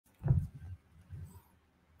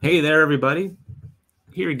Hey there, everybody.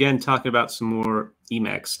 Here again, talking about some more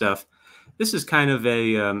Emacs stuff. This is kind of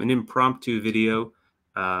an impromptu video.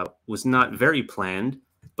 Was not very planned,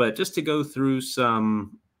 but just to go through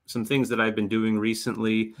some things that I've been doing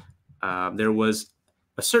recently. There was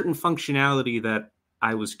a certain functionality that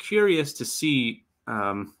I was curious to see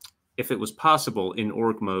if it was possible in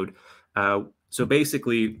org mode. So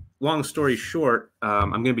basically, long story short, I'm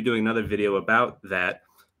going to be doing another video about that,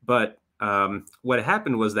 but what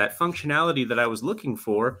happened was that functionality that I was looking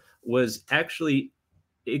for was actually,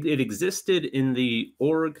 it existed in the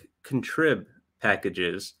org contrib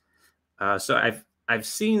packages. So I've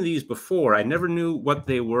seen these before. I never knew what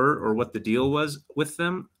they were or what the deal was with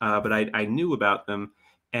them, but I knew about them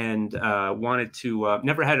and wanted to,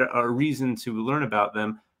 never had a reason to learn about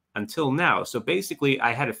them until now. So basically,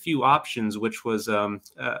 I had a few options, which was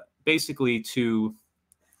basically to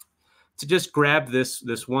just grab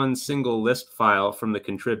this one single list file from the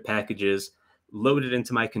Contrib packages, load it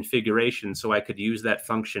into my configuration so I could use that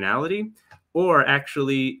functionality, or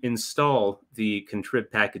actually install the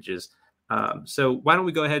Contrib packages. So why don't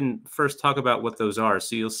we go ahead and first talk about what those are.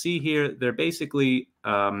 So you'll see here, they're basically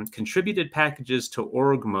contributed packages to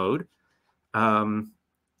org mode, and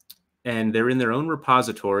they're in their own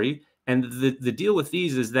repository. And the deal with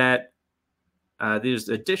these is that there's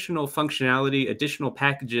additional functionality, additional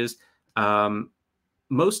packages,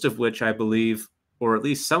 most of which I believe, or at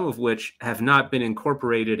least some of which, have not been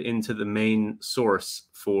incorporated into the main source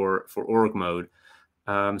for org mode.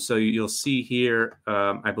 So you'll see here,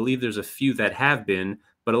 I believe there's a few that have been,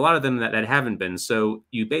 but a lot of them that haven't been. So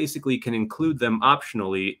you basically can include them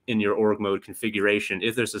optionally in your org mode configuration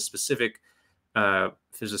if there's a specific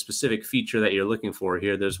feature that you're looking for.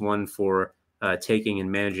 Here, there's one for taking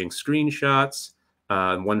and managing screenshots.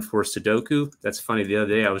 One for Sudoku. That's funny. The other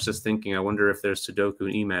day I was just thinking, I wonder if there's Sudoku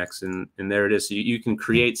in Emacs, and there it is. So you can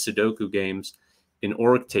create Sudoku games in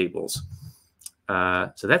org tables.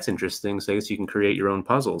 So that's interesting. So I guess you can create your own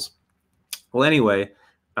puzzles. Well, anyway,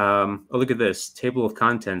 oh, look at this. Table of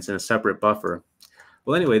contents in a separate buffer.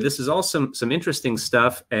 Well, anyway, this is all some interesting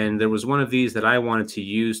stuff, and there was one of these that I wanted to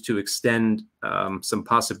use to extend some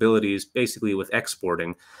possibilities, basically with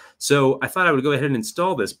exporting. So I thought I would go ahead and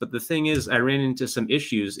install this, but the thing is, I ran into some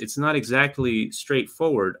issues. It's not exactly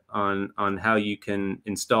straightforward on how you can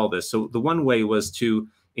install this. So the one way was to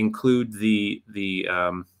include the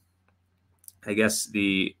I guess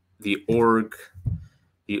the org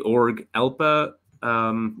ELPA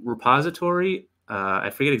repository. I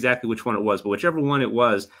forget exactly which one it was, but whichever one it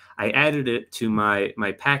was, I added it to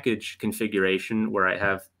my package configuration where I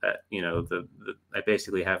have, I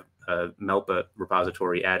basically have a MELPA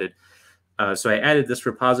repository added. So I added this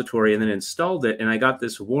repository and then installed it, and I got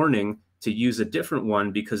this warning to use a different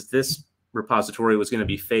one because this repository was going to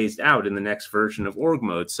be phased out in the next version of org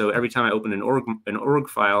mode. So every time I open an org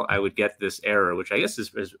file, I would get this error, which I guess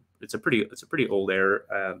is it's a pretty old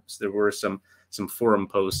error. So there were some forum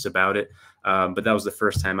posts about it, but that was the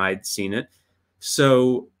first time I'd seen it.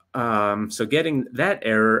 So so getting that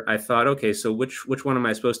error, I thought, okay, so which one am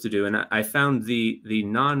I supposed to do? And I found a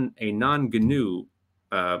non-GNU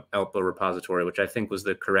ELPA repository, which I think was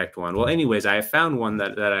the correct one. Well, anyways, I found one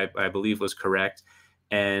that I believe was correct,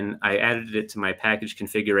 and I added it to my package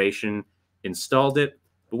configuration, installed it.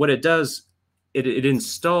 But what it does, it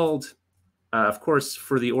installed, of course,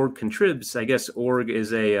 for the org contribs. I guess org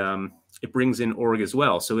is it brings in org as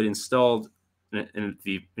well. So it installed,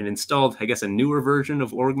 I guess, a newer version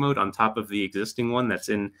of org mode on top of the existing one that's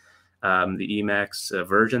in the Emacs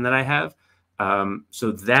version that I have.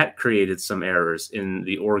 So that created some errors in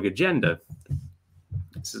the org agenda.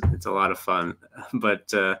 It's a lot of fun,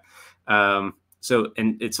 but so,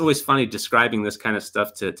 and it's always funny describing this kind of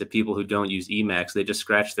stuff to people who don't use Emacs. They just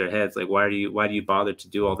scratch their heads like, why do you bother to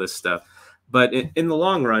do all this stuff? But in the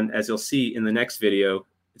long run, as you'll see in the next video,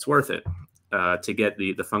 it's worth it to get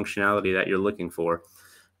the functionality that you're looking for.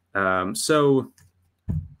 So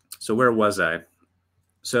where was I?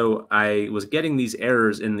 So I was getting these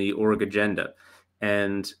errors in the org agenda,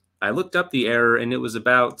 and I looked up the error, and it was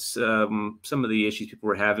about some of the issues people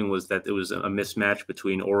were having was that there was a mismatch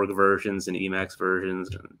between org versions and Emacs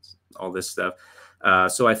versions and all this stuff.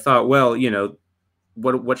 So I thought, well,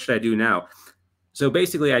 what should I do now? So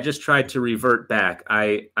basically, I just tried to revert back.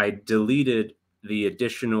 I deleted the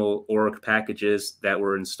additional org packages that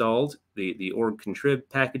were installed, the org contrib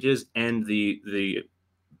packages, and the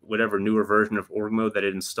whatever newer version of org mode that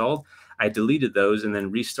it installed. I deleted those and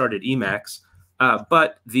then restarted Emacs.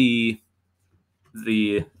 But the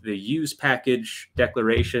use package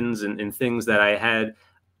declarations and things that I had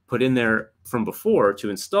put in there from before to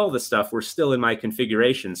install the stuff were still in my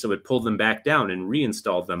configuration. So it pulled them back down and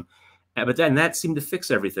reinstalled them. But then that seemed to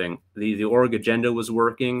fix everything. The org agenda was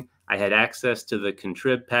working. I had access to the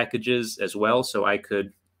Contrib packages as well, so I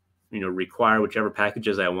could require whichever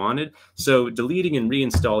packages I wanted. So deleting and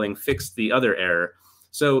reinstalling fixed the other error.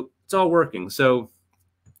 So it's all working. So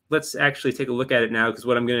let's actually take a look at it now, because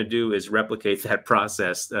what I'm going to do is replicate that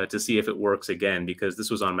process to see if it works again, because this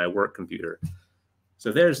was on my work computer.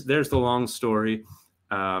 So there's the long story.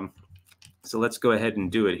 So let's go ahead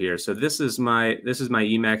and do it here. So this is my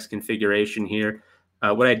Emacs configuration here.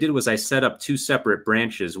 What I did was I set up two separate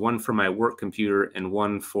branches, one for my work computer and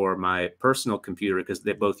one for my personal computer, because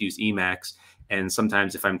they both use Emacs. And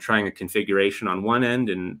sometimes if I'm trying a configuration on one end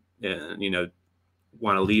and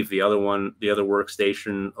want to leave the other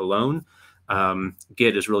workstation alone,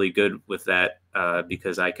 Git is really good with that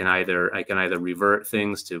because I can either revert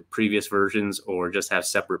things to previous versions or just have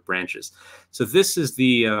separate branches. So this is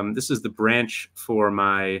the branch for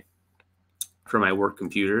my work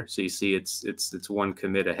computer. So you see it's one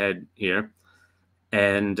commit ahead here,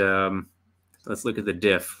 and let's look at the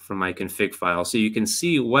diff from my config file. So you can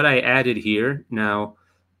see what I added here now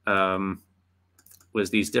was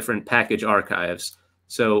these different package archives.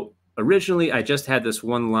 So originally I just had this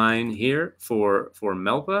one line here for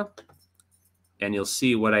Melpa, and you'll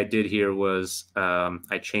see what I did here was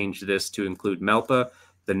I changed this to include Melpa,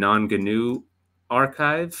 the non-GNU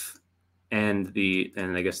archive, and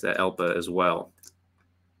I guess the ELPA as well.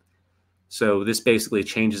 So this basically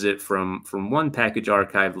changes it from one package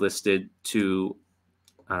archive listed to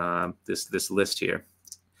this list here,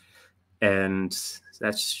 and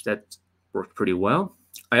that worked pretty well.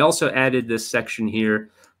 I also added this section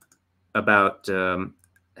here about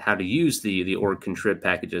how to use the org contrib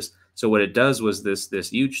packages. So what it does was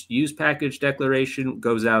this use package declaration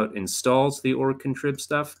goes out, installs the org contrib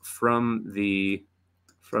stuff from the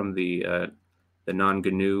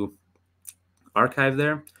non-GNU archive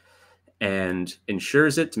there, and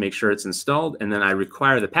ensures it to make sure it's installed. And then I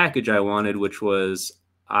require the package I wanted, which was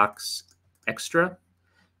aux extra.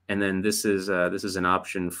 And then this is an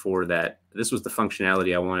option for that. This was the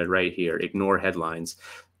functionality I wanted right here, ignore headlines.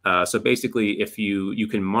 So basically, if you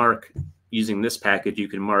can mark, using this package, you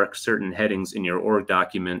can mark certain headings in your org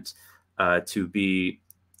document to be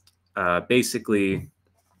basically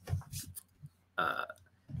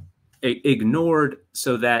ignored,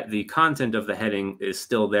 so that the content of the heading is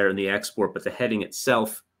still there in the export, but the heading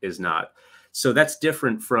itself is not. So that's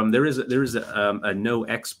different from, there is a no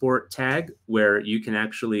export tag where you can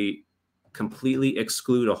actually completely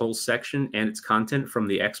exclude a whole section and its content from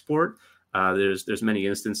the export. There's many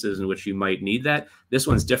instances in which you might need that. This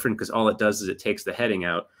one's different because all it does is it takes the heading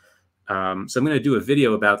out. So I'm going to do a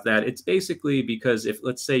video about that. It's basically because if,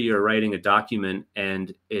 let's say you're writing a document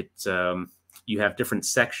and you have different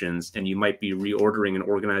sections, and you might be reordering and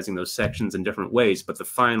organizing those sections in different ways, but the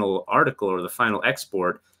final article or the final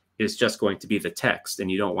export is just going to be the text,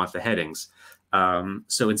 and you don't want the headings.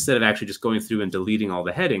 So instead of actually just going through and deleting all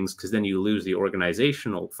the headings, because then you lose the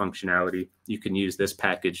organizational functionality, you can use this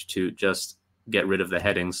package to just get rid of the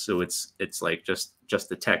headings. So it's like just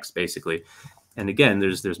the text basically. And again,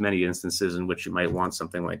 there's many instances in which you might want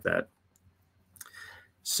something like that.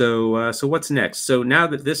 So what's next? So now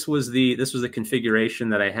that this was the configuration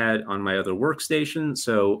that I had on my other workstation,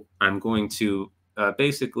 so I'm going to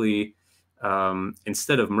basically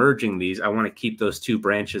instead of merging these, I want to keep those two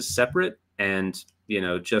branches separate, and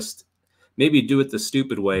just maybe do it the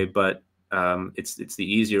stupid way, but it's the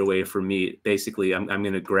easier way for me. Basically, I'm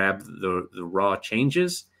going to grab the raw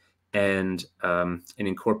changes and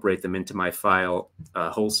incorporate them into my file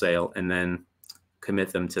wholesale, and then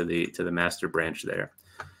commit them to the master branch there.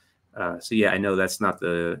 So yeah, I know that's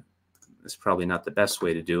probably not the best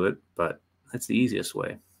way to do it, but that's the easiest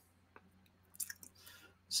way.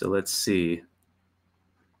 So let's see.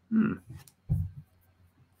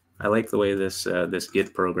 I like the way this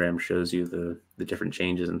Git program shows you the different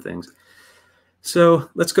changes and things. So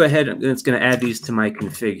let's go ahead, and it's going to add these to my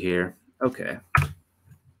config here. Okay.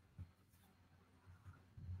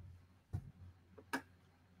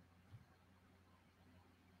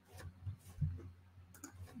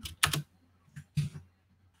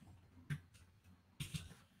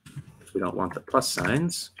 We don't want the plus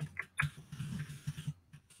signs,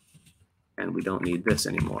 and we don't need this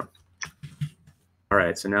anymore. All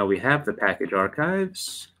right, so now we have the package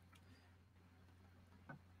archives.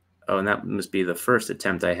 Oh, and that must be the first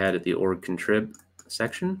attempt I had at the org contrib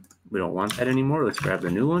section. We don't want that anymore. Let's grab the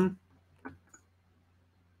new one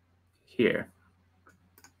here.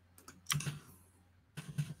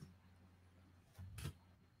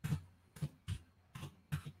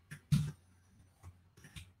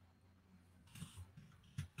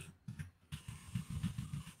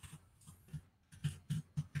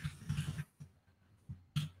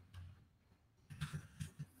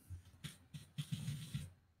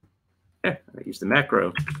 use the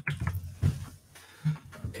macro.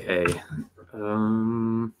 Okay.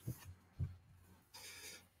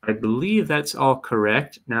 I believe that's all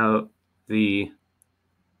correct. Now the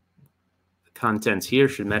contents here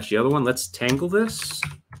should match the other one. Let's tangle this.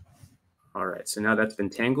 All right, so now that's been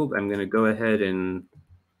tangled. I'm going to go ahead and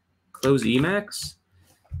close Emacs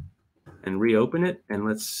and reopen it, and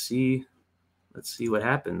let's see what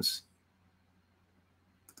happens.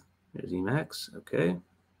 There's Emacs. Okay.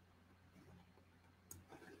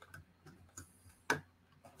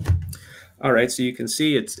 All right, so you can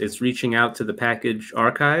see it's reaching out to the package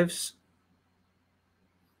archives.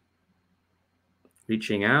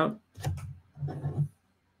 Reaching out.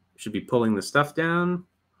 Should be pulling the stuff down.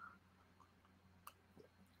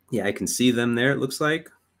 Yeah, I can see them there, it looks like.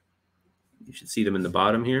 You should see them in the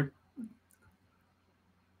bottom here.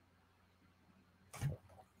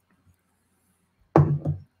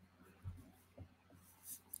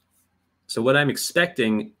 So what I'm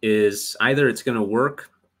expecting is either it's going to work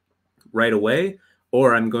right away,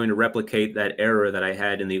 or I'm going to replicate that error that I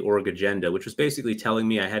had in the org agenda, which was basically telling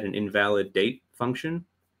me I had an invalid date function.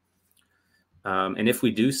 And if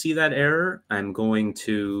we do see that error, I'm going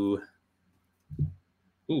to...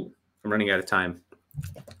 Ooh, I'm running out of time.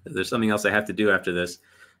 There's something else I have to do after this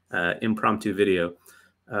impromptu video.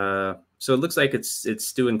 So it looks like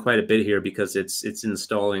it's doing quite a bit here because it's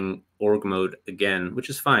installing org mode again, which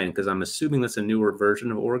is fine because I'm assuming that's a newer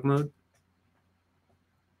version of org mode,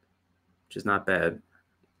 which is not bad.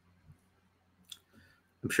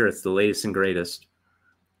 I'm sure it's the latest and greatest.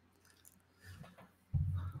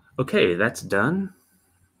 Okay, that's done.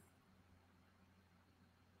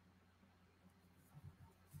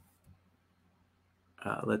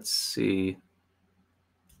 Let's see.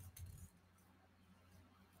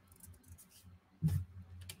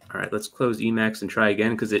 All right, let's close Emacs and try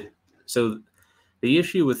again because so the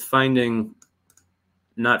issue with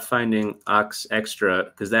not finding aux extra,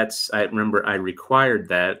 because I remember I required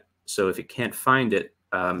that. So if it can't find it,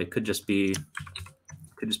 it could just be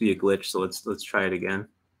a glitch. So let's try it again.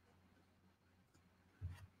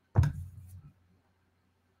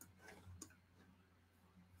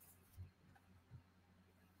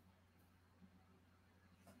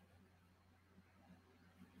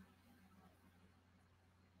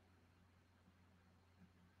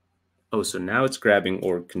 Oh, so now it's grabbing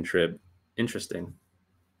org contrib. Interesting.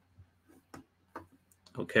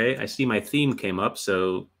 Okay, I see my theme came up,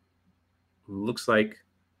 so looks like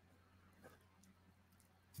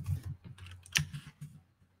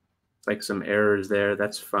some errors there.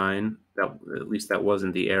 That's fine. At least that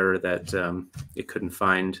wasn't the error that it couldn't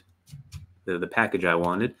find the package I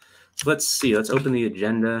wanted. So let's see. Let's open the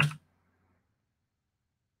agenda.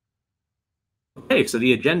 Okay, so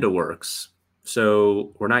the agenda works.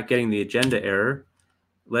 So we're not getting the agenda error.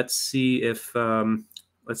 Let's see if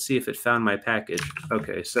it found my package.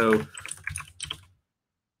 Okay, so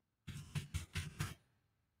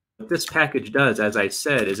what this package does, as I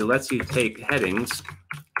said, is it lets you take headings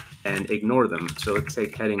and ignore them. So let's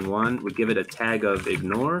take heading 1. We give it a tag of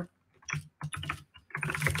ignore.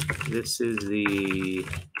 This is the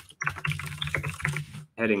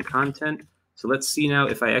heading content. So let's see now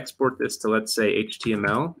if I export this to, let's say,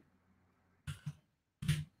 HTML,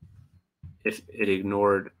 if it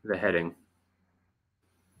ignored the heading.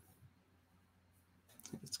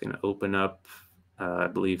 It's going to open up, I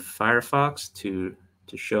believe, Firefox to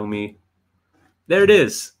show me. There it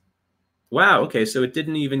is. Wow. Okay, so it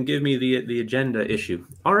didn't even give me the agenda issue.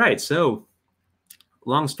 All right. So,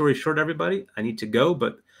 long story short, everybody, I need to go,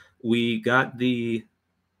 but we got the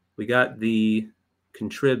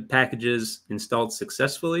Contrib packages installed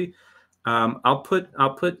successfully. I'll put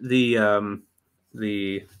the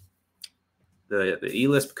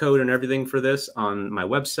eLisp code and everything for this on my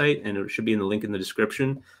website, and it should be in the link in the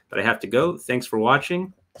description. But I have to go. Thanks for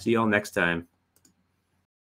watching. See y'all next time.